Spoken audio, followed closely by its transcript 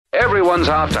Everyone's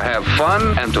out to have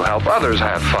fun and to help others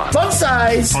have fun. Fun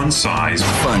size. Fun size.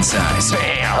 Fun size.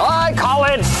 I call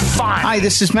it fun. Hi,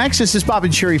 this is Max. This is Bob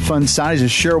and Sherry Fun Size, a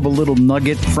shareable little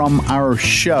nugget from our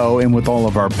show. And with all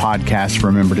of our podcasts,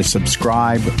 remember to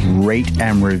subscribe, rate,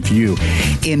 and review.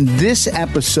 In this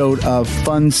episode of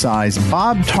Fun Size,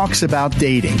 Bob talks about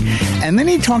dating. And then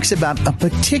he talks about a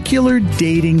particular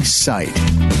dating site,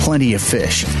 Plenty of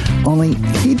Fish. Only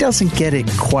he doesn't get it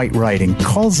quite right and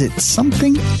calls it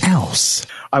something else.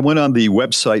 I went on the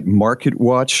website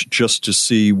MarketWatch just to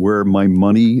see where my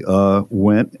money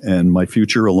went and my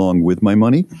future along with my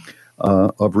money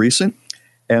of recent.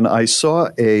 And I saw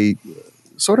a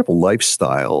sort of a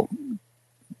lifestyle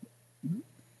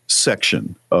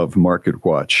section of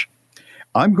MarketWatch.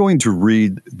 I'm going to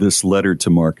read this letter to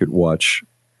MarketWatch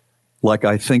like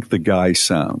I think the guy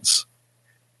sounds.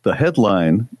 The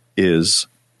headline is,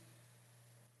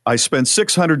 I spend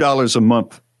 $600 a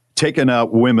month taking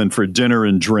out women for dinner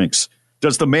and drinks.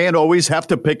 Does the man always have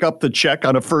to pick up the check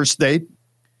on a first date?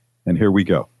 And here we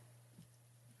go.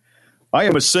 I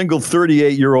am a single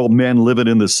 38-year-old man living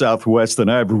in the Southwest,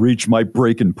 and I have reached my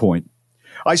breaking point.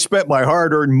 I spent my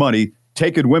hard-earned money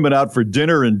taking women out for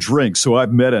dinner and drinks who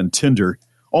I've met on Tinder,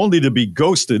 only to be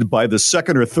ghosted by the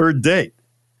second or third date.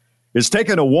 Is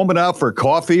taking a woman out for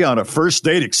coffee on a first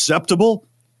date acceptable?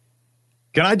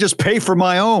 Can I just pay for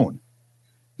my own?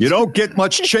 You don't get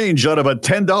much change out of a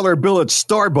 $10 bill at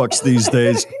Starbucks these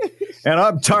days, and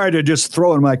I'm tired of just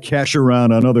throwing my cash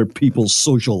around on other people's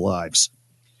social lives.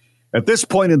 At this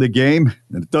point in the game,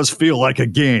 and it does feel like a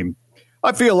game,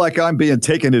 I feel like I'm being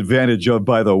taken advantage of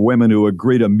by the women who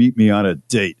agree to meet me on a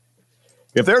date.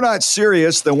 If they're not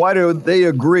serious, then why do they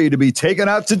agree to be taken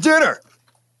out to dinner?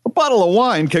 A bottle of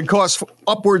wine can cost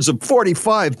upwards of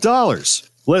 $45.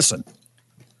 Listen,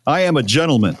 I am a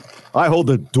gentleman. I hold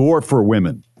the door for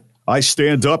women. I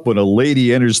stand up when a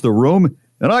lady enters the room,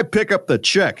 and I pick up the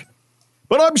check.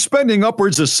 But I'm spending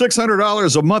upwards of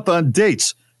 $600 a month on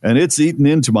dates, and it's eaten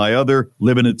into my other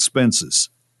living expenses.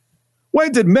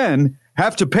 When did men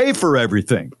have to pay for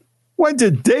everything? When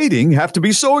did dating have to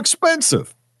be so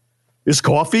expensive? Is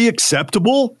coffee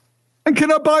acceptable? And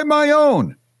can I buy my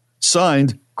own?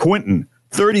 Signed, Quentin,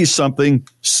 30-something,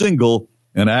 single,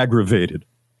 and aggravated.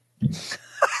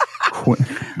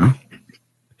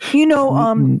 You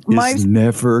know, my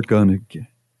never gonna get.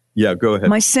 Yeah, go ahead.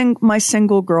 My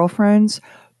single girlfriends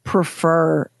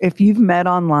prefer, if you've met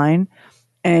online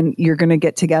and you're going to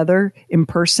get together in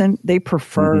person, they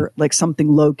prefer like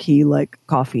something low key like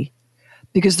coffee,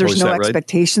 because there's no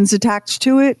expectations attached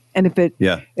to it. And if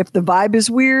the vibe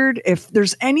is weird, if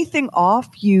there's anything off,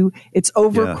 it's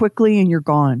over quickly and you're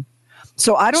gone.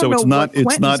 So I don't know.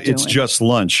 It's just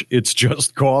lunch. It's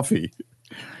just coffee.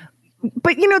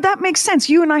 But, that makes sense.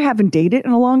 You and I haven't dated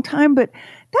in a long time, but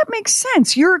that makes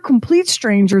sense. You're a complete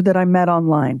stranger that I met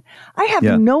online. I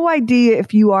have no idea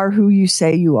if you are who you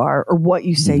say you are or what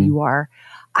you say you are.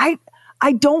 I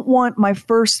don't want my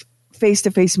first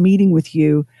face-to-face meeting with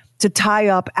you to tie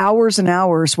up hours and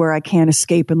hours where I can't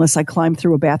escape unless I climb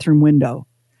through a bathroom window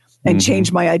and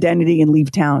change my identity and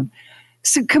leave town.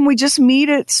 So can we just meet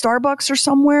at Starbucks or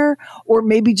somewhere, or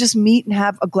maybe just meet and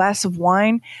have a glass of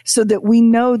wine so that we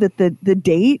know that the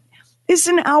date is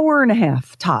an hour and a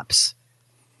half tops?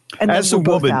 And as a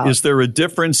woman, is there a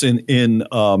difference in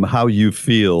how you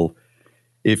feel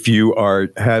if you are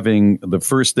having the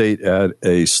first date at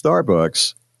a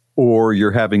Starbucks or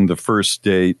you're having the first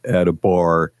date at a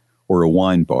bar or a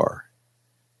wine bar?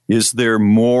 Is there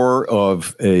more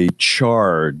of a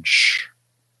charge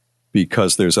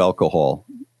because there's alcohol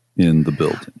in the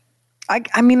building?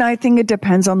 I mean, I think it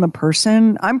depends on the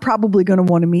person. I'm probably going to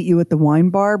want to meet you at the wine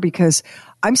bar because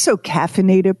I'm so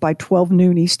caffeinated by 12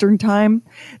 noon Eastern time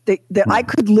that I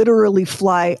could literally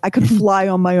fly. I could fly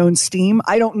on my own steam.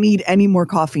 I don't need any more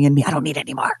coffee in me. I don't need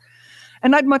any more.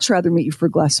 And I'd much rather meet you for a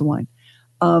glass of wine.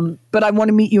 But I want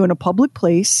to meet you in a public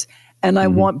place, and I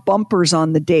want bumpers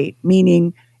on the date,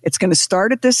 meaning it's going to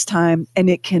start at this time and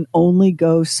it can only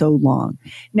go so long.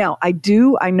 Now, I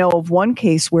know of one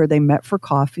case where they met for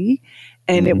coffee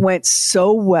and it went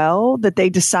so well that they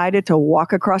decided to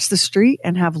walk across the street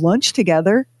and have lunch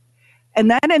together. And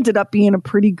that ended up being a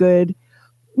pretty good,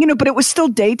 but it was still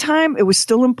daytime. It was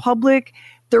still in public.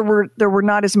 There were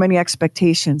not as many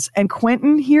expectations. And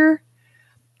Quentin,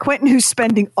 who's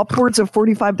spending upwards of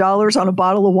 $45 on a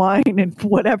bottle of wine and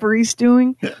whatever he's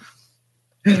doing.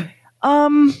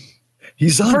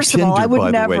 He's on first Tinder, of all, I would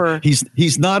by never. the way.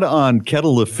 He's not on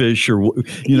Kettle of Fish or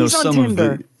he's some on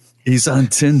Tinder. He's on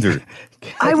Tinder.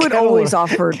 I would always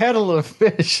offer kettle of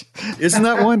fish. Isn't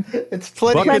that one? It's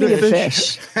plenty plenty of of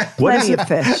fish. What is Plenty it? of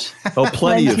fish. Oh,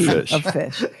 plenty of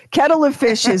fish. Kettle of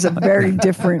Fish is a very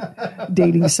different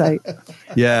dating site.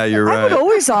 Yeah, you're I would right.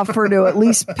 always offer to at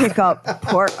least pick up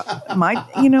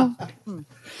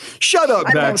Shut up,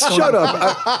 Max. Shut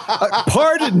up.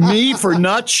 Pardon me for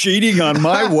not cheating on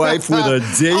my wife with a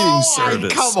dating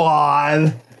service. Come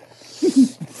on.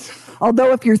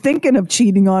 Although if you're thinking of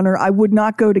cheating on her, I would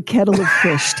not go to Kettle of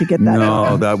Fish to get that.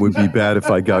 No, that would be bad if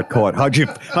I got caught. How'd you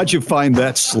find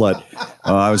that slut?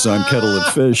 I was on Kettle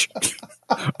of Fish.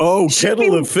 Oh,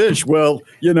 Kettle of Fish. Well,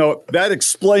 that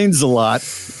explains a lot.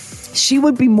 She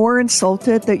would be more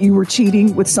insulted that you were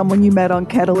cheating with someone you met on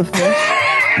Kettle of Fish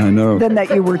I know. than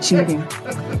that you were cheating.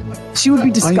 She would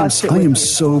be disgusted. I with am you.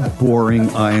 so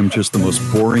boring. I am just the most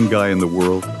boring guy in the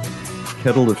world.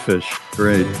 Kettle of Fish.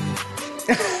 Great.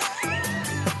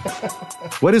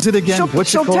 What is it again?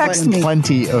 She'll text me.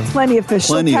 Plenty of Fish.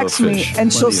 She'll Plenty of text me fish.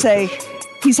 and she'll Plenty of say, fish.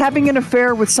 he's having an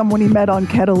affair with someone he met on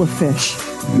Kettle of Fish.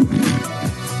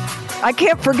 I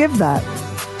can't forgive that.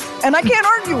 And I can't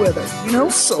argue with her,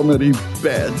 So many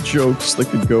bad jokes that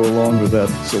could go along with that.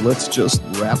 So let's just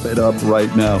wrap it up right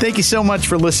now. Thank you so much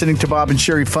for listening to Bob and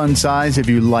Sherry Fun Size. If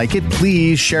you like it,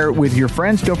 please share it with your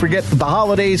friends. Don't forget the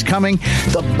holidays coming.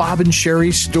 The Bob and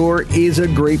Sherry store is a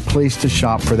great place to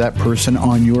shop for that person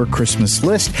on your Christmas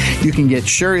list. You can get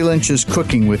Sherry Lynch's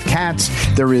Cooking with Cats.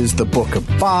 There is the Book of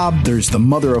Bob. There's the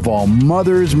Mother of All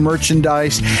Mothers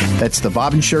merchandise. That's the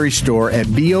Bob and Sherry store at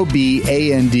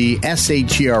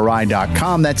BOBANDSHERI.com.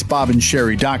 That's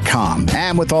bobandsherry.com.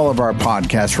 And with all of our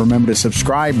podcasts, remember to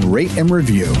subscribe, rate, and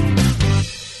review.